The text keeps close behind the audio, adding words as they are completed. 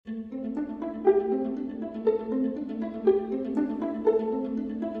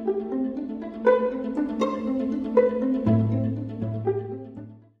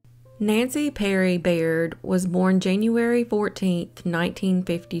Nancy Perry Baird was born January 14,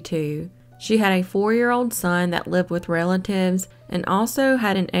 1952. She had a 4-year-old son that lived with relatives and also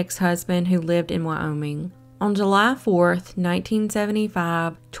had an ex-husband who lived in Wyoming. On July 4,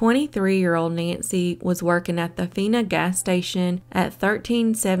 1975, 23-year-old Nancy was working at the Fina gas station at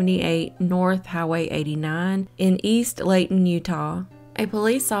 1378 North Highway 89 in East Layton, Utah. A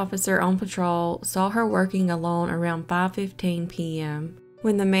police officer on patrol saw her working alone around 5:15 p.m.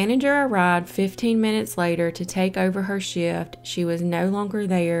 When the manager arrived 15 minutes later to take over her shift, she was no longer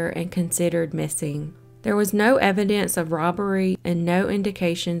there and considered missing. There was no evidence of robbery and no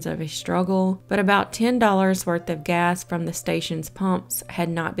indications of a struggle, but about $10 worth of gas from the station's pumps had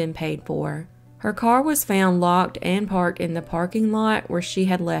not been paid for. Her car was found locked and parked in the parking lot where she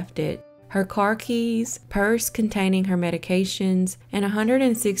had left it. Her car keys, purse containing her medications, and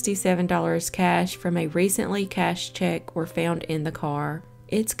 $167 cash from a recently cashed check were found in the car.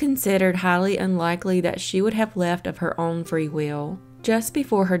 It's considered highly unlikely that she would have left of her own free will. Just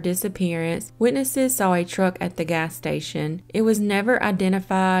before her disappearance, witnesses saw a truck at the gas station. It was never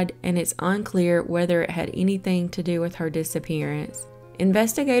identified, and it's unclear whether it had anything to do with her disappearance.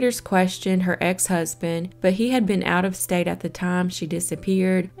 Investigators questioned her ex-husband, but he had been out of state at the time she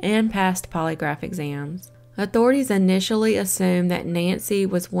disappeared and passed polygraph exams. Authorities initially assumed that Nancy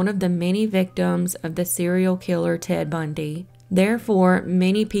was one of the many victims of the serial killer Ted Bundy. Therefore,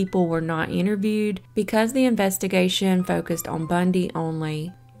 many people were not interviewed because the investigation focused on Bundy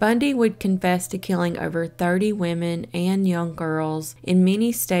only. Bundy would confess to killing over 30 women and young girls in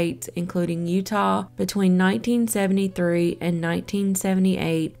many states, including Utah, between 1973 and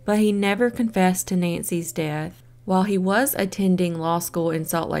 1978, but he never confessed to Nancy's death. While he was attending law school in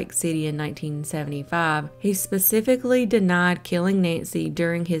Salt Lake City in 1975, he specifically denied killing Nancy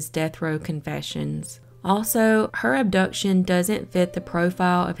during his death row confessions. Also, her abduction doesn't fit the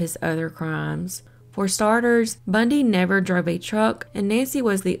profile of his other crimes. For starters, Bundy never drove a truck, and Nancy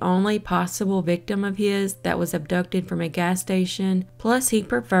was the only possible victim of his that was abducted from a gas station, plus he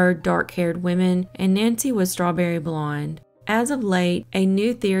preferred dark-haired women, and Nancy was strawberry blonde. As of late, a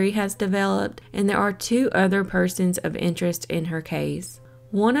new theory has developed, and there are 2 other persons of interest in her case.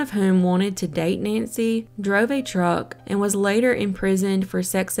 One of whom wanted to date Nancy, drove a truck, and was later imprisoned for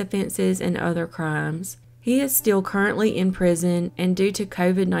sex offenses and other crimes. He is still currently in prison, and due to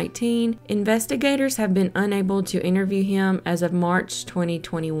COVID-19, investigators have been unable to interview him as of March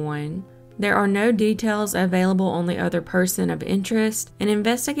 2021. There are no details available on the other person of interest, and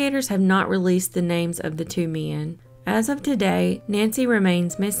investigators have not released the names of the 2 men. As of today, Nancy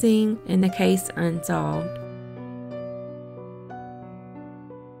remains missing and the case unsolved.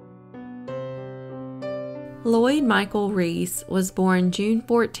 Lloyd Michael Reese was born June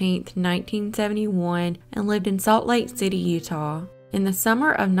 14, 1971, and lived in Salt Lake City, Utah. In the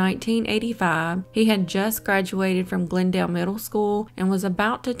summer of 1985, he had just graduated from Glendale Middle School and was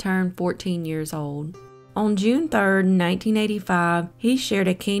about to turn 14 years old. On June 3, 1985, he shared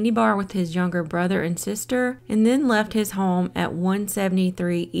a candy bar with his younger brother and sister, and then left his home at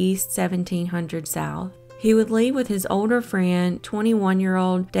 173 East 1700 South. He would leave with his older friend,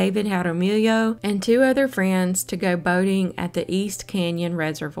 21-year-old David Jaramillo, and 2 other friends to go boating at the East Canyon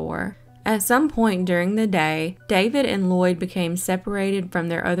Reservoir. At some point during the day, David and Lloyd became separated from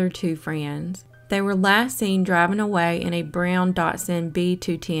their other 2 friends. They were last seen driving away in a brown Datsun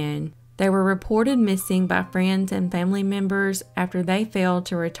B210. They were reported missing by friends and family members after they failed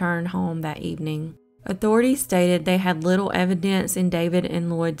to return home that evening. Authorities stated they had little evidence in David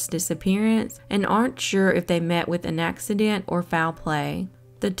and Lloyd's disappearance and aren't sure if they met with an accident or foul play.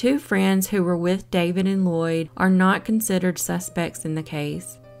 The 2 friends who were with David and Lloyd are not considered suspects in the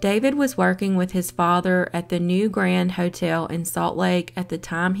case. David was working with his father at the New Grand Hotel in Salt Lake at the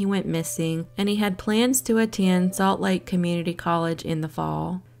time he went missing, and he had plans to attend Salt Lake Community College in the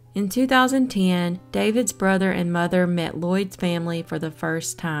fall. In 2010, David's brother and mother met Lloyd's family for the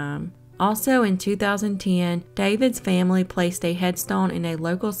first time. Also in 2010, David's family placed a headstone in a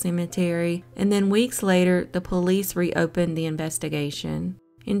local cemetery, and then weeks later, the police reopened the investigation.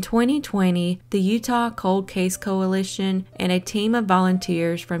 In 2020, the Utah Cold Case Coalition and a team of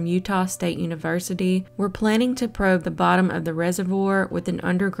volunteers from Utah State University were planning to probe the bottom of the reservoir with an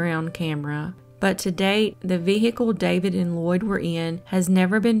underground camera. But to date, the vehicle David and Lloyd were in has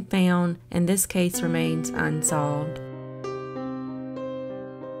never been found, and this case remains unsolved.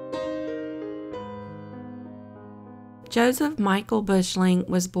 Joseph Michael Bushling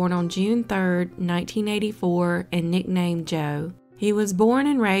was born on June 3, 1984, and nicknamed Joe. He was born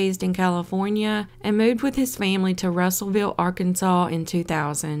and raised in California and moved with his family to Russellville, Arkansas in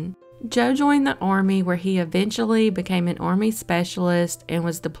 2000. Joe joined the Army, where he eventually became an Army specialist and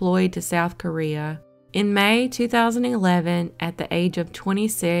was deployed to South Korea. In May 2011, at the age of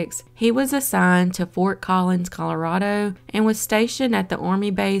 26, he was assigned to Fort Collins, Colorado, and was stationed at the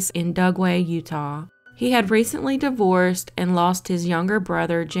Army base in Dugway, Utah. He had recently divorced and lost his younger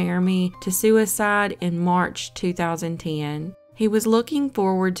brother, Jeremy, to suicide in March 2010. He was looking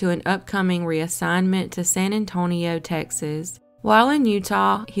forward to an upcoming reassignment to San Antonio, Texas. While in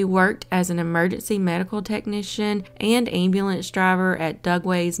Utah, he worked as an emergency medical technician and ambulance driver at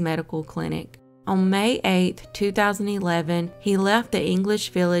Dugway's medical clinic. On May 8, 2011, he left the English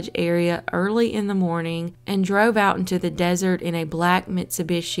Village area early in the morning and drove out into the desert in a black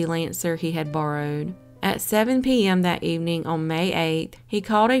Mitsubishi Lancer he had borrowed. At 7 p.m. that evening on May 8th, he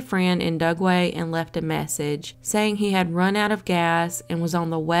called a friend in Dugway and left a message, saying he had run out of gas and was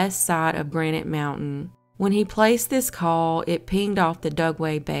on the west side of Granite Mountain. When he placed this call, it pinged off the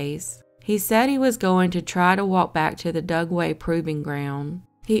Dugway base. He said he was going to try to walk back to the Dugway proving ground.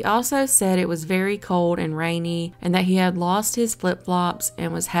 He also said it was very cold and rainy and that he had lost his flip-flops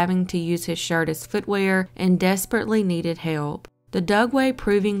and was having to use his shirt as footwear and desperately needed help. The Dugway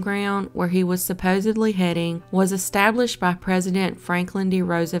Proving Ground, where he was supposedly heading, was established by President Franklin D.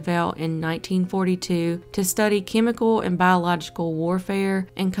 Roosevelt in 1942 to study chemical and biological warfare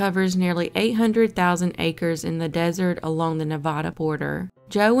and covers nearly 800,000 acres in the desert along the Nevada border.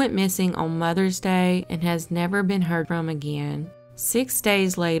 Joe went missing on Mother's Day and has never been heard from again. 6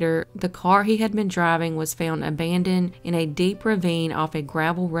 days later, the car he had been driving was found abandoned in a deep ravine off a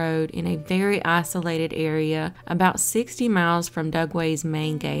gravel road in a very isolated area about 60 miles from Dugway's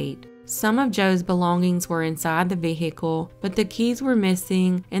main gate. Some of Joe's belongings were inside the vehicle, but the keys were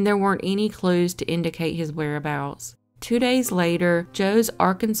missing and there weren't any clues to indicate his whereabouts. 2 days later, Joe's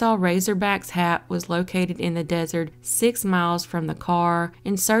Arkansas Razorbacks hat was located in the desert 6 miles from the car,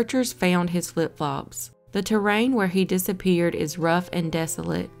 and searchers found his flip-flops. The terrain where he disappeared is rough and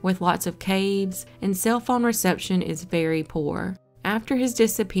desolate, with lots of caves, and cell phone reception is very poor. After his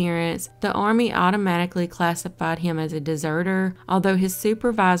disappearance, the Army automatically classified him as a deserter, although his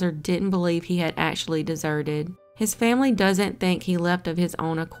supervisor didn't believe he had actually deserted. His family doesn't think he left of his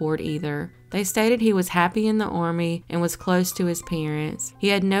own accord either. They stated he was happy in the Army and was close to his parents. He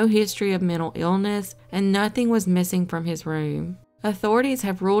had no history of mental illness, and nothing was missing from his room. Authorities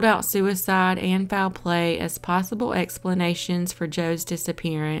have ruled out suicide and foul play as possible explanations for Joe's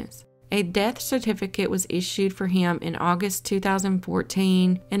disappearance. A death certificate was issued for him in August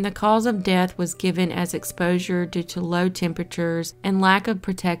 2014, and the cause of death was given as exposure due to low temperatures and lack of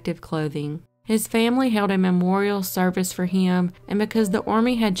protective clothing. His family held a memorial service for him, and because the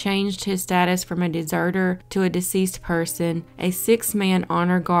Army had changed his status from a deserter to a deceased person, a 6-man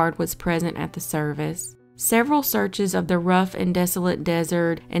honor guard was present at the service. Several searches of the rough and desolate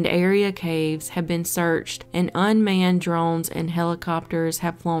desert and area caves have been searched, and unmanned drones and helicopters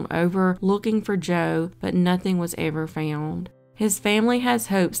have flown over looking for Joe, but nothing was ever found. His family has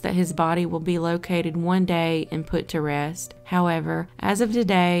hopes that his body will be located one day and put to rest. However, as of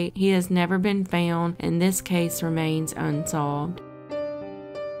today, he has never been found, and this case remains unsolved.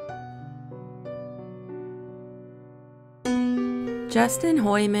 Justin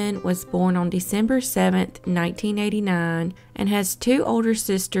Hooiman was born on December 7, 1989, and has 2 older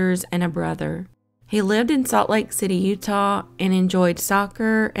sisters and a brother. He lived in Salt Lake City, Utah, and enjoyed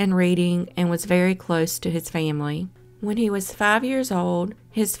soccer and reading and was very close to his family. When he was 5 years old,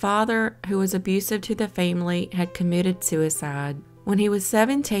 his father, who was abusive to the family, had committed suicide. When he was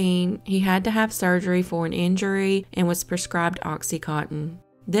 17, he had to have surgery for an injury and was prescribed Oxycontin.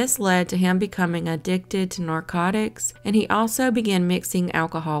 This led to him becoming addicted to narcotics, and he also began mixing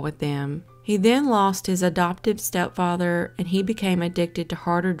alcohol with them. He then lost his adoptive stepfather, and he became addicted to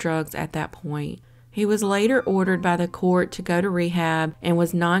harder drugs at that point. He was later ordered by the court to go to rehab and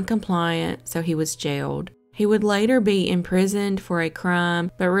was non-compliant, so he was jailed. He would later be imprisoned for a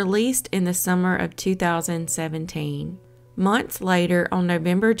crime, but released in the summer of 2017. Months later, on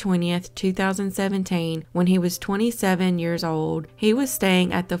November 20th, 2017, when he was 27 years old, he was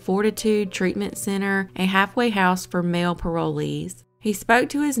staying at the Fortitude Treatment Center, a halfway house for male parolees. He spoke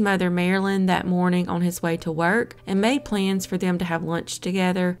to his mother, Marilyn, that morning on his way to work and made plans for them to have lunch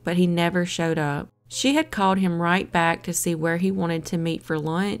together, but he never showed up. She had called him right back to see where he wanted to meet for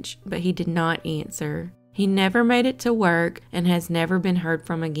lunch, but he did not answer. He never made it to work and has never been heard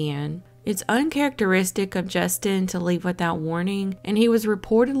from again. It's uncharacteristic of Justin to leave without warning, and he was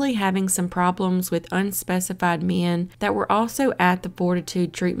reportedly having some problems with unspecified men that were also at the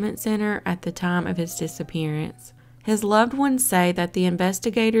Fortitude Treatment Center at the time of his disappearance. His loved ones say that the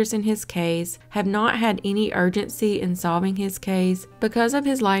investigators in his case have not had any urgency in solving his case because of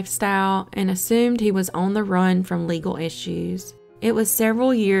his lifestyle and assumed he was on the run from legal issues. It was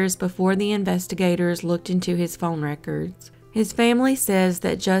several years before the investigators looked into his phone records. His family says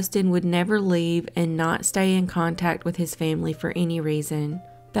that Justin would never leave and not stay in contact with his family for any reason.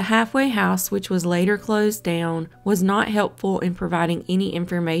 The halfway house, which was later closed down, was not helpful in providing any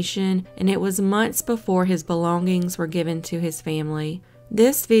information, and it was months before his belongings were given to his family.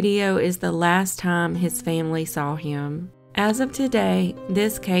 This video is the last time his family saw him. As of today,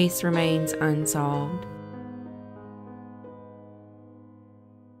 this case remains unsolved.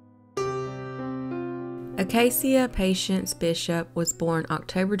 Acacia Patience Bishop was born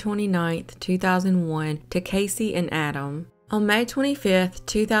October 29, 2001 to Casey and Adam. On May 25,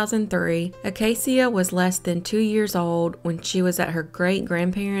 2003, Acacia was less than 2 years old when she was at her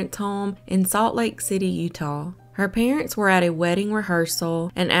great-grandparents' home in Salt Lake City, Utah. Her parents were at a wedding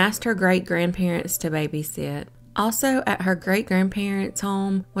rehearsal and asked her great-grandparents to babysit. Also at her great-grandparents'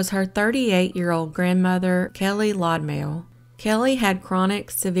 home was her 38-year-old grandmother, Kelly Lodmale. Kelly had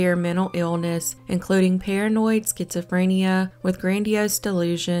chronic, severe mental illness, including paranoid schizophrenia with grandiose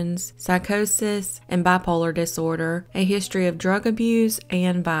delusions, psychosis, and bipolar disorder, a history of drug abuse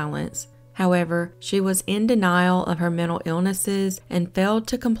and violence. However, she was in denial of her mental illnesses and failed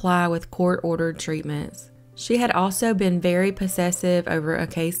to comply with court-ordered treatments. She had also been very possessive over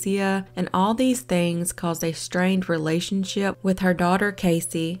Acacia, and all these things caused a strained relationship with her daughter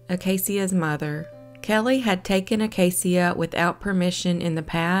Casey, Acacia's mother. Kelly had taken Acacia without permission in the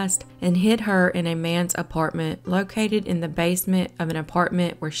past and hid her in a man's apartment located in the basement of an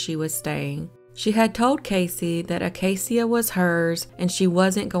apartment where she was staying. She had told Casey that Acacia was hers and she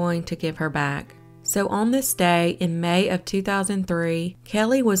wasn't going to give her back. So on this day in May of 2003,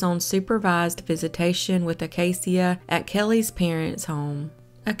 Kelly was on supervised visitation with Acacia at Kelly's parents' home.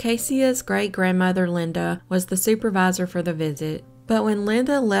 Acacia's great-grandmother Linda was the supervisor for the visit. But when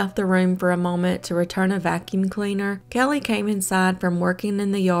Linda left the room for a moment to return a vacuum cleaner, Kelly came inside from working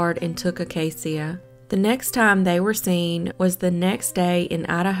in the yard and took Acacia. The next time they were seen was the next day in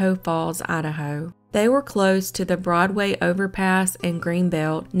Idaho Falls, Idaho. They were close to the Broadway overpass and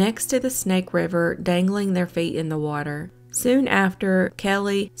Greenbelt next to the Snake River, dangling their feet in the water. Soon after,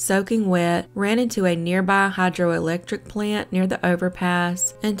 Kelly, soaking wet, ran into a nearby hydroelectric plant near the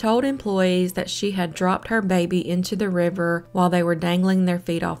overpass and told employees that she had dropped her baby into the river while they were dangling their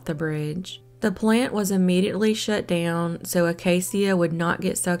feet off the bridge. The plant was immediately shut down so Acacia would not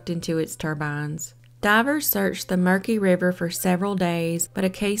get sucked into its turbines. Divers searched the murky river for several days, but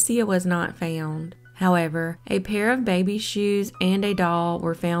Acacia was not found. However, a pair of baby shoes and a doll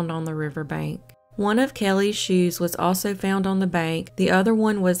were found on the riverbank. One of Kelly's shoes was also found on the bank, the other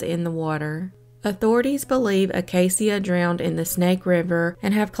one was in the water. Authorities believe Acacia drowned in the Snake River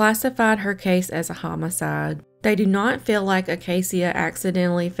and have classified her case as a homicide. They do not feel like Acacia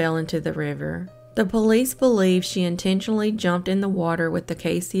accidentally fell into the river. The police believe she intentionally jumped in the water with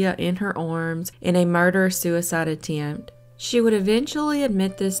Acacia in her arms in a murder-suicide attempt. She would eventually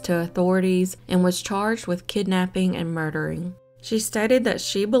admit this to authorities and was charged with kidnapping and murdering. She stated that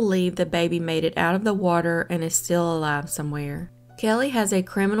she believed the baby made it out of the water and is still alive somewhere. Kelly has a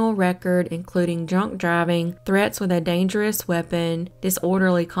criminal record including drunk driving, threats with a dangerous weapon,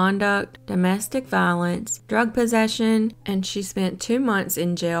 disorderly conduct, domestic violence, drug possession, and she spent 2 months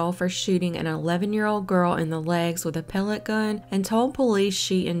in jail for shooting an 11-year-old girl in the legs with a pellet gun and told police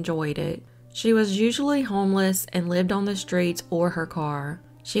she enjoyed it. She was usually homeless and lived on the streets or her car.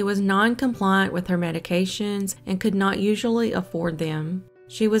 She was non-compliant with her medications and could not usually afford them.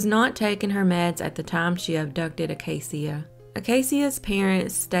 She was not taking her meds at the time she abducted Acacia. Acacia's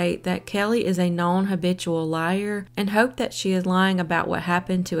parents state that Kelly is a known habitual liar and hope that she is lying about what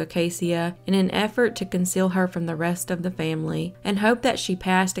happened to Acacia in an effort to conceal her from the rest of the family, and hope that she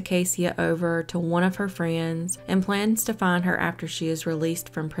passed Acacia over to one of her friends and plans to find her after she is released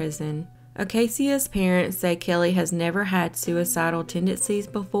from prison. Acacia's parents say Kelly has never had suicidal tendencies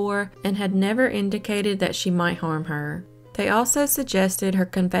before and had never indicated that she might harm her. They also suggested her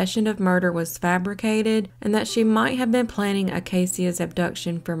confession of murder was fabricated and that she might have been planning Acacia's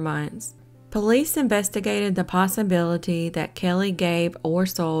abduction for months. Police investigated the possibility that Kelly gave or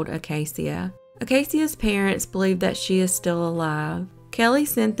sold Acacia. Acacia's parents believe that she is still alive. Kelly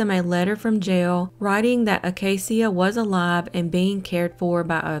sent them a letter from jail writing that Acacia was alive and being cared for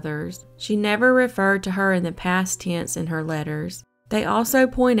by others. She never referred to her in the past tense in her letters. They also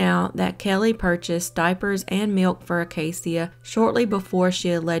point out that Kelly purchased diapers and milk for Acacia shortly before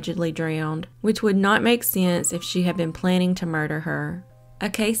she allegedly drowned, which would not make sense if she had been planning to murder her.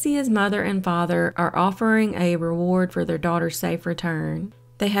 Acacia's mother and father are offering a reward for their daughter's safe return.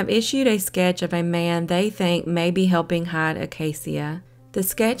 They have issued a sketch of a man they think may be helping hide Acacia. The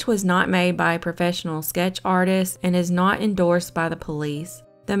sketch was not made by a professional sketch artist and is not endorsed by the police.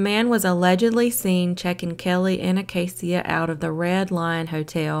 The man was allegedly seen checking Kelly and Acacia out of the Red Lion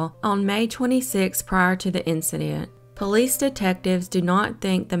Hotel on May 26 prior to the incident. Police detectives do not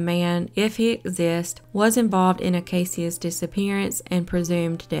think the man, if he exists, was involved in Acacia's disappearance and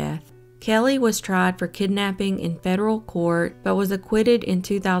presumed death. Kelly was tried for kidnapping in federal court but was acquitted in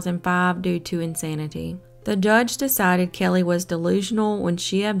 2005 due to insanity. The judge decided Kelly was delusional when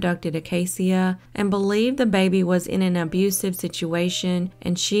she abducted Acacia and believed the baby was in an abusive situation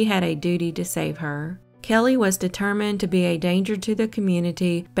and she had a duty to save her. Kelly was determined to be a danger to the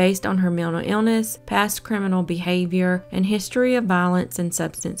community based on her mental illness, past criminal behavior, and history of violence and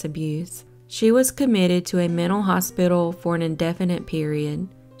substance abuse. She was committed to a mental hospital for an indefinite period.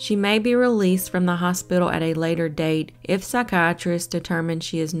 She may be released from the hospital at a later date if psychiatrists determine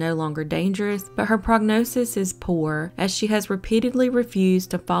she is no longer dangerous, but her prognosis is poor as she has repeatedly refused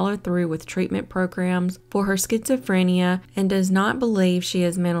to follow through with treatment programs for her schizophrenia and does not believe she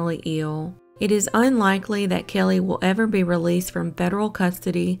is mentally ill. It is unlikely that Kelly will ever be released from federal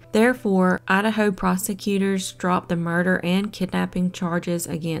custody. Therefore, Idaho prosecutors dropped the murder and kidnapping charges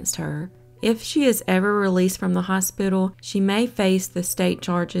against her. If she is ever released from the hospital, she may face the state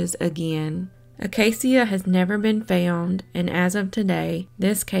charges again. Acacia has never been found, and as of today,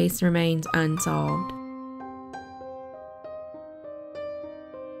 this case remains unsolved.